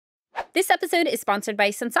This episode is sponsored by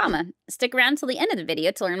Sensama. Stick around till the end of the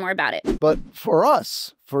video to learn more about it. But for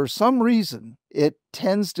us, for some reason, it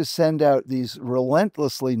tends to send out these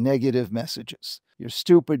relentlessly negative messages. You're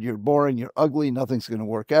stupid, you're boring, you're ugly, nothing's going to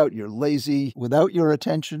work out, you're lazy. Without your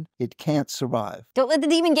attention, it can't survive. Don't let the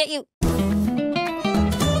demon get you. Do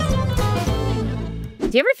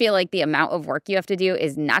you ever feel like the amount of work you have to do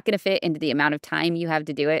is not going to fit into the amount of time you have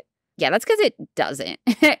to do it? Yeah, that's because it doesn't.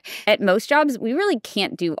 At most jobs, we really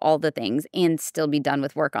can't do all the things and still be done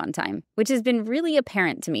with work on time, which has been really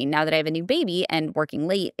apparent to me now that I have a new baby and working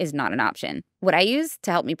late is not an option. What I use to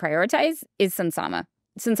help me prioritize is Sensama.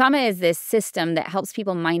 Sensama is this system that helps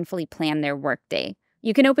people mindfully plan their workday.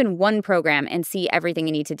 You can open one program and see everything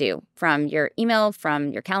you need to do, from your email,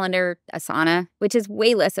 from your calendar, Asana, which is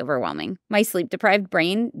way less overwhelming. My sleep-deprived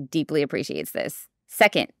brain deeply appreciates this.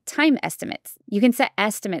 Second, time estimates. You can set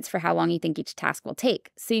estimates for how long you think each task will take,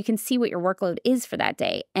 so you can see what your workload is for that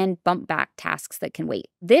day and bump back tasks that can wait.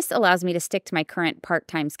 This allows me to stick to my current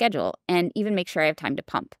part-time schedule and even make sure I have time to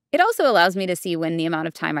pump. It also allows me to see when the amount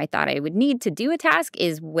of time I thought I would need to do a task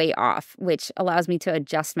is way off, which allows me to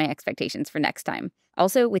adjust my expectations for next time.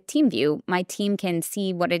 Also, with TeamView, my team can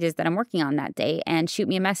see what it is that I'm working on that day and shoot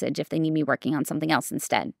me a message if they need me working on something else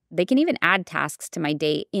instead. They can even add tasks to my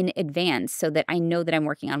day in advance so that I know that I'm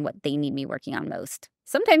working on what they need me working on most.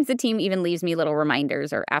 Sometimes the team even leaves me little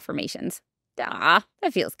reminders or affirmations. Ah,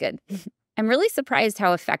 that feels good. I'm really surprised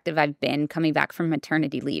how effective I've been coming back from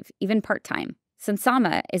maternity leave, even part-time.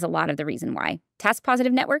 Sensama is a lot of the reason why. Task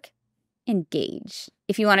Positive Network? Engage.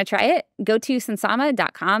 If you want to try it, go to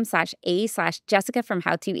sensama.com/a/Jessica from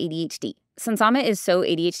How to ADHD. Sensama is so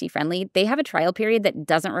ADHD-friendly, they have a trial period that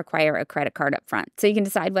doesn't require a credit card up front, so you can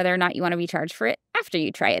decide whether or not you want to be charged for it after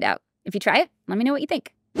you try it out. If you try it, let me know what you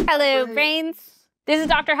think. Hello, brains. This is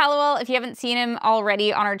Dr. Hallowell. If you haven't seen him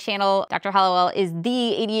already on our channel, Dr. Hallowell is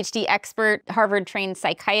the ADHD expert, Harvard-trained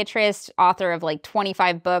psychiatrist, author of like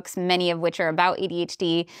 25 books, many of which are about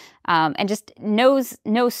ADHD, and just knows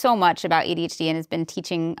so much about ADHD and has been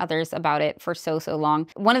teaching others about it for so long.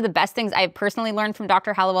 One of the best things I've personally learned from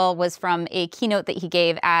Dr. Hallowell was from a keynote that he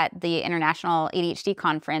gave at the International ADHD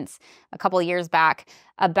Conference a couple of years back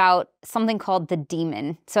about something called the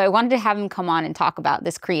demon. So I wanted to have him come on and talk about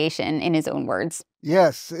this creation in his own words.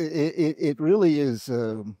 Yes, it really is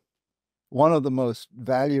one of the most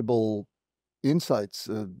valuable insights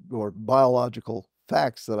or biological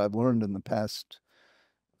facts that I've learned in the past,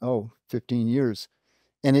 15 years.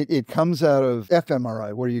 And it comes out of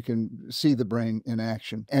fMRI, where you can see the brain in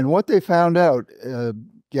action. And what they found out,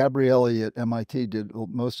 Gabrielli at MIT did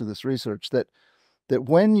most of this research, that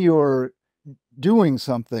when you're doing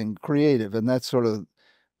something creative, and that's our,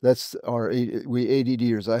 we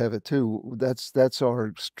ADDers, I have it too, that's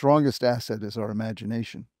our strongest asset is our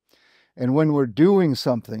imagination. And when we're doing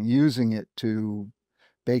something, using it to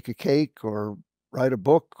bake a cake or write a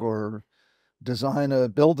book or design a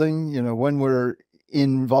building, when we're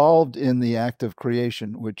involved in the act of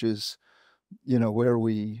creation, which is, where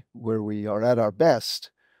we are at our best,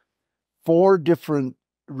 4 different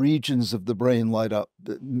regions of the brain light up,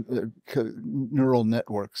 neural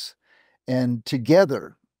networks, and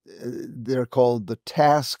together they're called the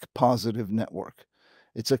task positive network.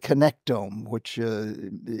 It's a connectome, which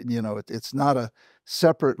it's not a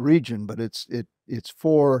separate region, but it's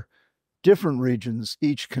 4 different regions,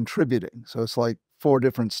 each contributing. So it's like 4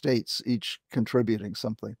 different states, each contributing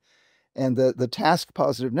something. And the task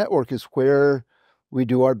positive network is where we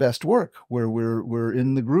do our best work, where we're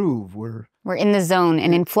in the groove, we're in the zone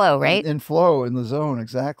and in flow, right? In flow, in the zone,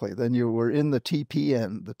 exactly. Then we're in the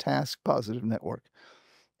TPN, the task positive network.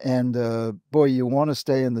 And boy, you want to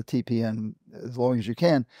stay in the TPN as long as you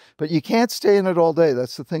can, but you can't stay in it all day.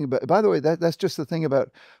 That's the thing about, by the way, that's just the thing about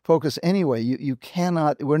focus anyway. You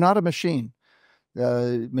cannot, we're not a machine.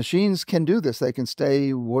 Machines can do this. They can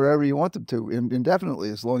stay wherever you want them to indefinitely,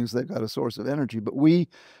 as long as they've got a source of energy. But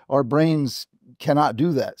our brains cannot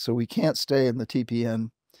do that. So we can't stay in the TPN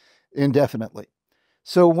indefinitely.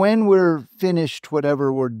 So when we're finished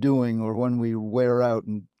whatever we're doing, or when we wear out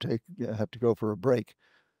and have to go for a break,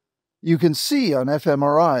 you can see on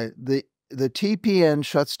fMRI the TPN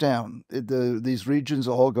shuts down. These regions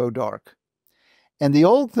all go dark. And the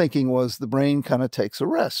old thinking was the brain kind of takes a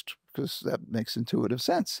rest, because that makes intuitive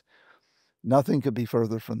sense. Nothing could be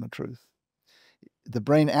further from the truth. The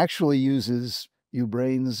brain actually uses,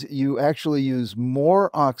 you actually use more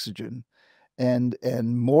oxygen and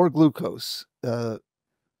more glucose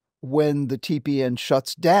when the TPN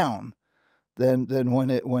shuts down than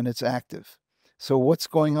when it's active. So what's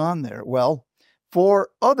going on there? Well, 4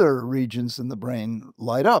 other regions in the brain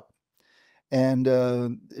light up. And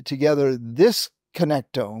together, this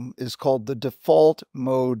connectome is called the default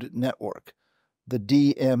mode network, the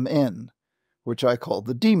DMN, which I call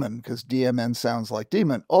the demon because DMN sounds like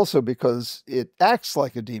demon, also because it acts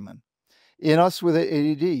like a demon. In us with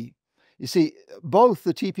ADD, you see, both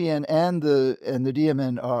the TPN and the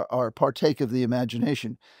DMN are partake of the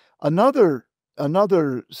imagination. Another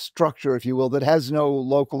structure, if you will, that has no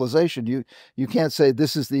localization. You can't say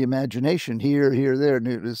this is the imagination here, here, there.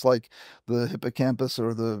 It's like the hippocampus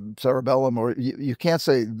or the cerebellum, or you can't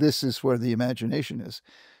say this is where the imagination is.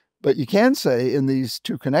 But you can say in these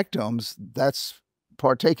two connectomes, that's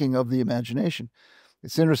partaking of the imagination.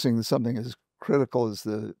 It's interesting that something as critical as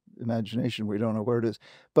the imagination, we don't know where it is.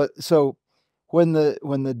 But so when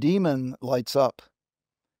the demon lights up,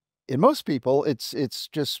 in most people, it's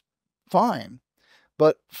just fine.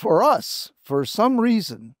 But for us, for some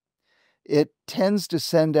reason, it tends to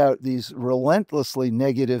send out these relentlessly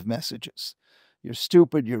negative messages. You're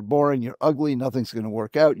stupid, you're boring, you're ugly, nothing's going to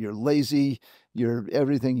work out, you're lazy, you're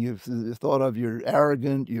everything you've thought of, you're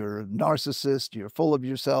arrogant, you're a narcissist, you're full of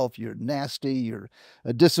yourself, you're nasty, you're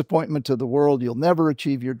a disappointment to the world, you'll never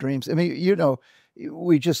achieve your dreams. I mean,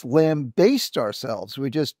 we just lambaste ourselves. We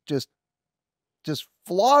just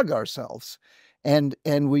flog ourselves, and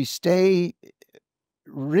we stay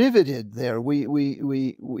riveted there. We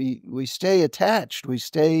stay attached. We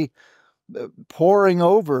stay poring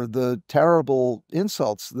over the terrible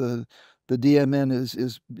insults the DMN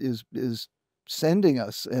is sending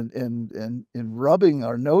us and rubbing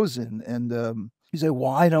our nose in. And you say,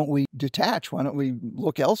 why don't we detach? Why don't we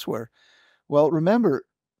look elsewhere? Well, remember,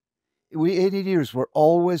 we ADDers were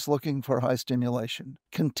always looking for high stimulation.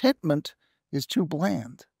 Contentment is too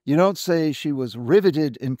bland. You don't say she was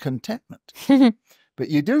riveted in contentment, but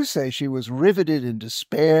you do say she was riveted in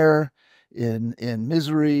despair, in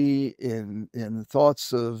misery, in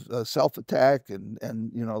thoughts of self-attack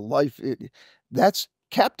and life. That's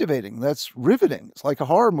captivating. That's riveting. It's like a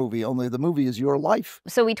horror movie, only the movie is your life.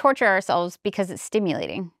 So we torture ourselves because it's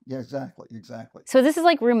stimulating. Yeah, exactly. So this is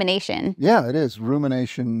like rumination. Yeah, it is.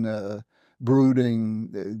 Rumination, brooding,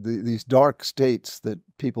 these dark states that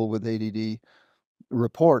people with ADD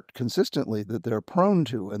report consistently that they're prone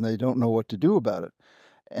to, and they don't know what to do about it.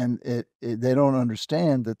 And they don't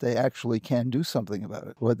understand that they actually can do something about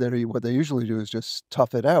it. What they usually do is just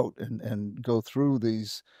tough it out and go through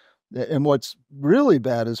these. And what's really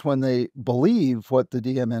bad is when they believe what the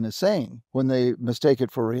DMN is saying, when they mistake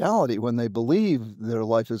it for reality, when they believe their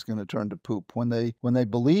life is going to turn to poop, when they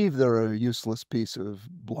believe they're a useless piece of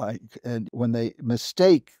blank, and when they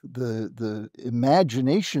mistake the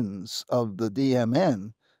imaginations of the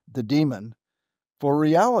DMN, the demon, for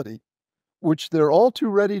reality, which they're all too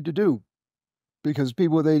ready to do, because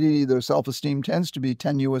people with ADD, their self-esteem tends to be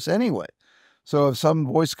tenuous anyway. So if some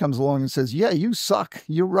voice comes along and says, yeah, you suck,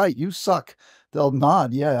 you're right, you suck, they'll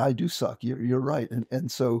nod, yeah, I do suck, you're right.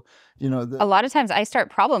 And so, a lot of times I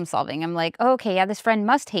start problem solving. I'm like, oh, okay, yeah, this friend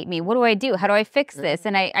must hate me. What do I do? How do I fix this?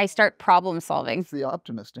 And I start problem solving. It's the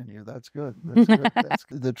optimist in you. That's good. That's good. That's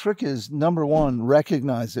good. The trick is, number one,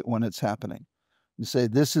 recognize it when it's happening. You say,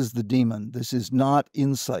 this is the demon. This is not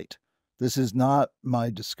insight. This is not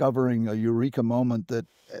my discovering a eureka moment that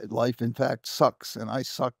life, in fact, sucks and I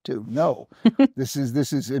suck too. No, this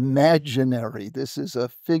is imaginary. This is a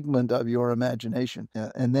figment of your imagination.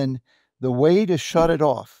 And then the way to shut it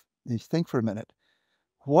off, you think for a minute,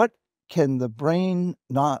 what can the brain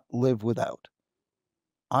not live without?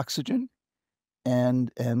 Oxygen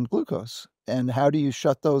and glucose. And how do you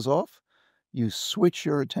shut those off? You switch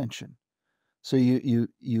your attention. So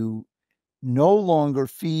you no longer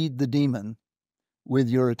feed the demon with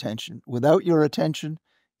your attention. Without your attention,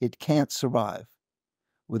 it can't survive.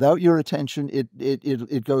 Without your attention,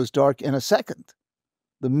 it goes dark in a second.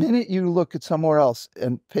 The minute you look at somewhere else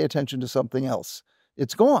and pay attention to something else,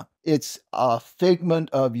 it's gone. It's a figment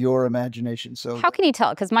of your imagination. So how can you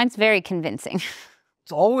tell? Because mine's very convincing.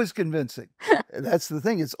 It's always convincing. That's the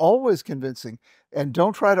thing. It's always convincing. And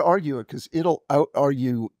don't try to argue it, because it'll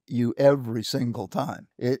out-argue you every single time.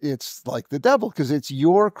 It's like the devil, because it's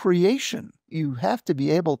your creation. You have to be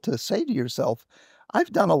able to say to yourself,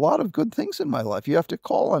 I've done a lot of good things in my life. You have to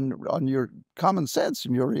call on your common sense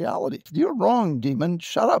and your reality. You're wrong, demon.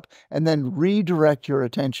 Shut up. And then redirect your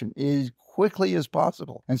attention as quickly as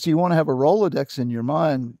possible. And so you want to have a Rolodex in your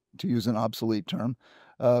mind, to use an obsolete term,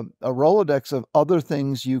 a Rolodex of other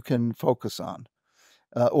things you can focus on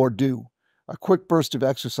or do. A quick burst of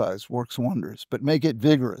exercise works wonders, but make it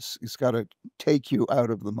vigorous. It's got to take you out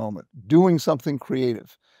of the moment. Doing something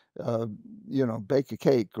creative, bake a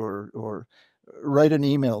cake or write an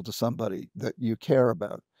email to somebody that you care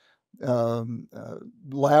about.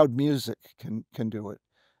 Loud music can do it.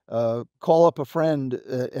 Call up a friend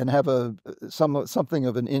and have something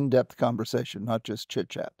of an in-depth conversation, not just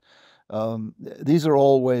chit-chat. These are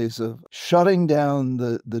all ways of shutting down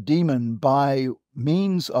the demon by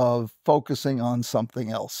means of focusing on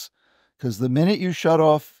something else. Because the minute you shut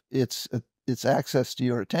off its access to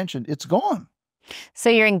your attention, it's gone. So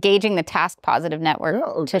you're engaging the task positive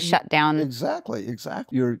network to shut down. Exactly.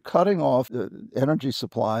 You're cutting off the energy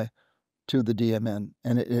supply to the DMN,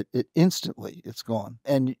 and it instantly, it's gone.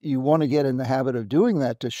 And you want to get in the habit of doing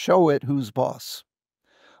that to show it who's boss.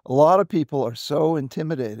 A lot of people are so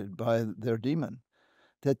intimidated by their demon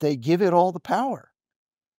that they give it all the power.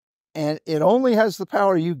 And it only has the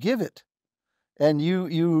power you give it. And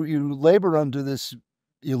you labor under this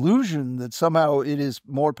illusion that somehow it is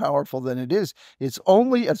more powerful than it is. It's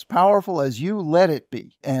only as powerful as you let it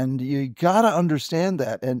be. And you got to understand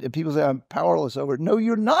that. And people say, I'm powerless over it. No,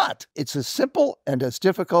 you're not. It's as simple and as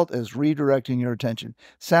difficult as redirecting your attention.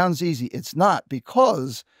 Sounds easy. It's not,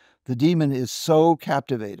 because the demon is so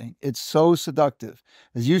captivating. It's so seductive.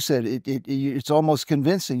 As you said, it's almost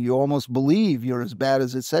convincing. You almost believe you're as bad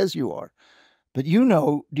as it says you are. But you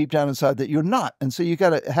know deep down inside that you're not. And so you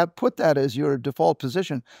got to put that as your default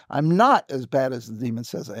position. I'm not as bad as the demon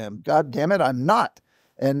says I am. God damn it, I'm not.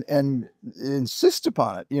 And insist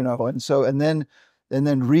upon it, you know. And then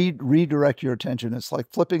redirect your attention. It's like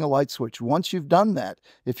flipping a light switch. Once you've done that,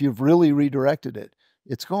 if you've really redirected it,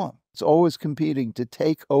 it's gone. It's always competing to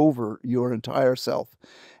take over your entire self.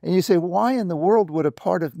 And you say, why in the world would a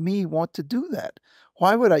part of me want to do that?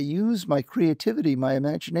 Why would I use my creativity, my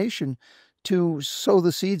imagination, to sow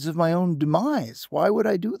the seeds of my own demise? Why would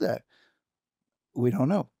I do that? We don't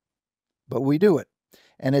know, but we do it.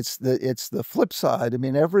 And it's the flip side. I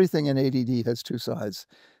mean, everything in ADD has two sides.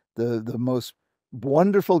 The most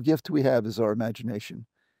wonderful gift we have is our imagination.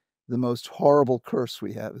 The most horrible curse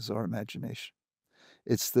we have is our imagination.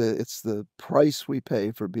 It's the price we pay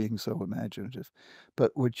for being so imaginative. But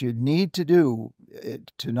what you need to do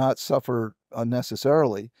to not suffer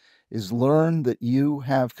unnecessarily is learn that you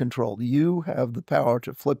have control. You have the power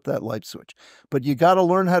to flip that light switch. But you got to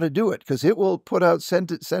learn how to do it, because it will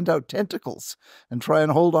send out tentacles and try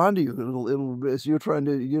and hold on to you. It'll as you're trying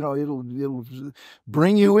to, you know, it'll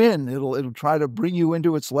bring you in. It'll try to bring you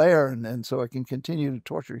into its lair, and so it can continue to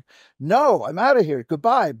torture you. No, I'm out of here.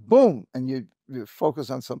 Goodbye. Boom. And you focus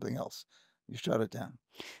on something else. You shut it down.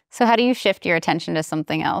 So how do you shift your attention to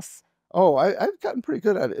something else? Oh, I've gotten pretty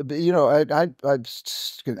good at it. But, you know, I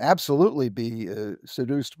can absolutely be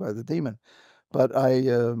seduced by the demon. But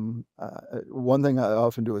one thing I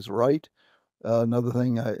often do is write. Another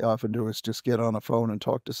thing I often do is just get on a phone and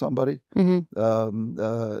talk to somebody.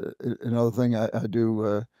 Another thing I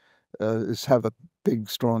do is have a big,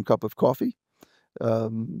 strong cup of coffee,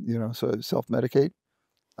 you know, so I self-medicate.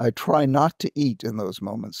 I try not to eat in those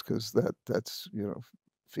moments, because that's, you know,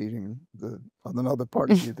 feeding another part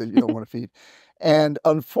of you that you don't want to feed. And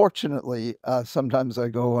unfortunately, sometimes I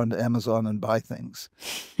go onto Amazon and buy things.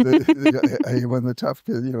 When the tough,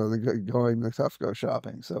 you know, the tough go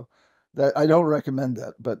shopping. So that I don't recommend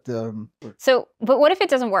that. But but what if it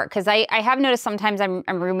doesn't work? Because I have noticed sometimes I'm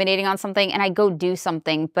ruminating on something and I go do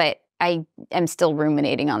something, but I am still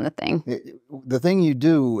ruminating on the thing. The thing you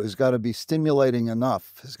do has got to be stimulating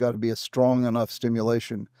enough. It's got to be a strong enough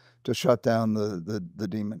stimulation to shut down the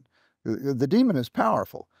demon. The demon is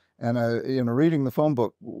powerful, and you know, reading the phone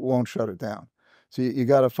book won't shut it down. So you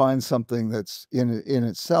got to find something that's in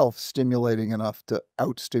itself stimulating enough to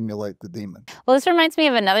out-stimulate the demon. Well, this reminds me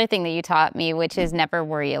of another thing that you taught me, which is never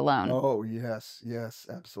worry alone. Oh, yes,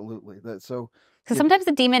 absolutely. Because sometimes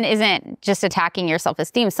the demon isn't just attacking your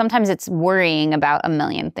self-esteem. Sometimes it's worrying about a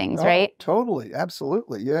million things, right? Totally,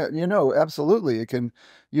 absolutely. Yeah, you know, absolutely.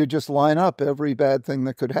 You just line up every bad thing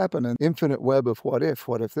that could happen, an infinite web of what if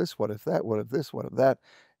this, what if that, what if this, what if that.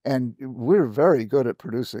 And we're very good at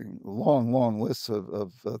producing long lists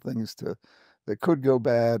of things that could go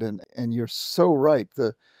bad. And you're so right.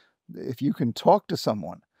 If you can talk to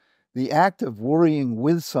someone, the act of worrying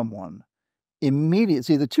with someone, see,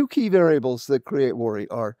 the two key variables that create worry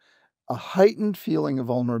are a heightened feeling of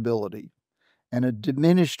vulnerability and a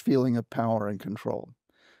diminished feeling of power and control.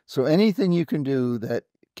 So anything you can do that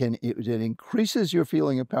increases your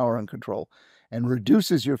feeling of power and control and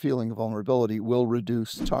reduces your feeling of vulnerability will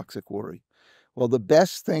reduce toxic worry. Well, the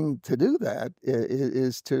best thing to do that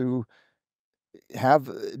is to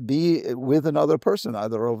be with another person,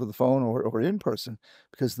 either over the phone or in person,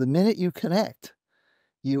 because the minute you connect,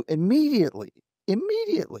 you immediately,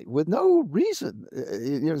 with no reason,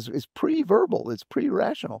 it's pre-verbal, it's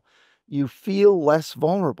pre-rational, you feel less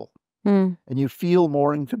vulnerable and you feel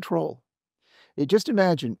more in control. Just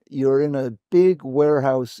imagine you're in a big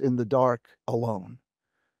warehouse in the dark alone.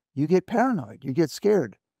 You get paranoid, you get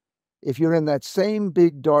scared. If you're in that same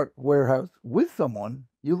big dark warehouse with someone,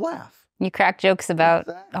 you laugh. You crack jokes about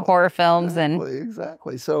horror films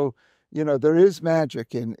Exactly. So, there is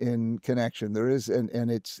magic in connection. There is,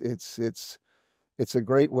 and it's a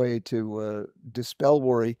great way to dispel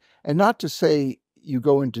worry, and not to say you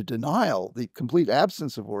go into denial. The complete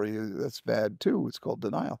absence of worry, that's bad too. It's called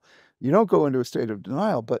denial. You don't go into a state of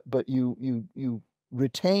denial, but you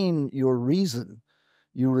retain your reason.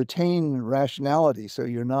 You retain rationality, so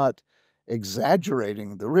you're not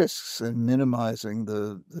exaggerating the risks and minimizing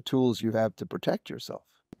the tools you have to protect yourself.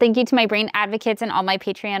 Thank you to my brain advocates and all my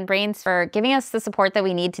Patreon brains for giving us the support that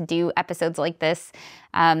we need to do episodes like this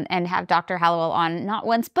and have Dr. Hallowell on not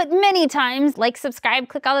once, but many times. Like, subscribe,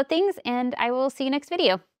 click all the things, and I will see you next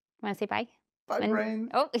video. Want to say bye? Bye, brain.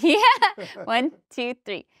 Oh, yeah. 1, 2,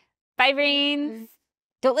 3. Bye, brains.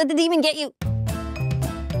 Don't let the demon get you.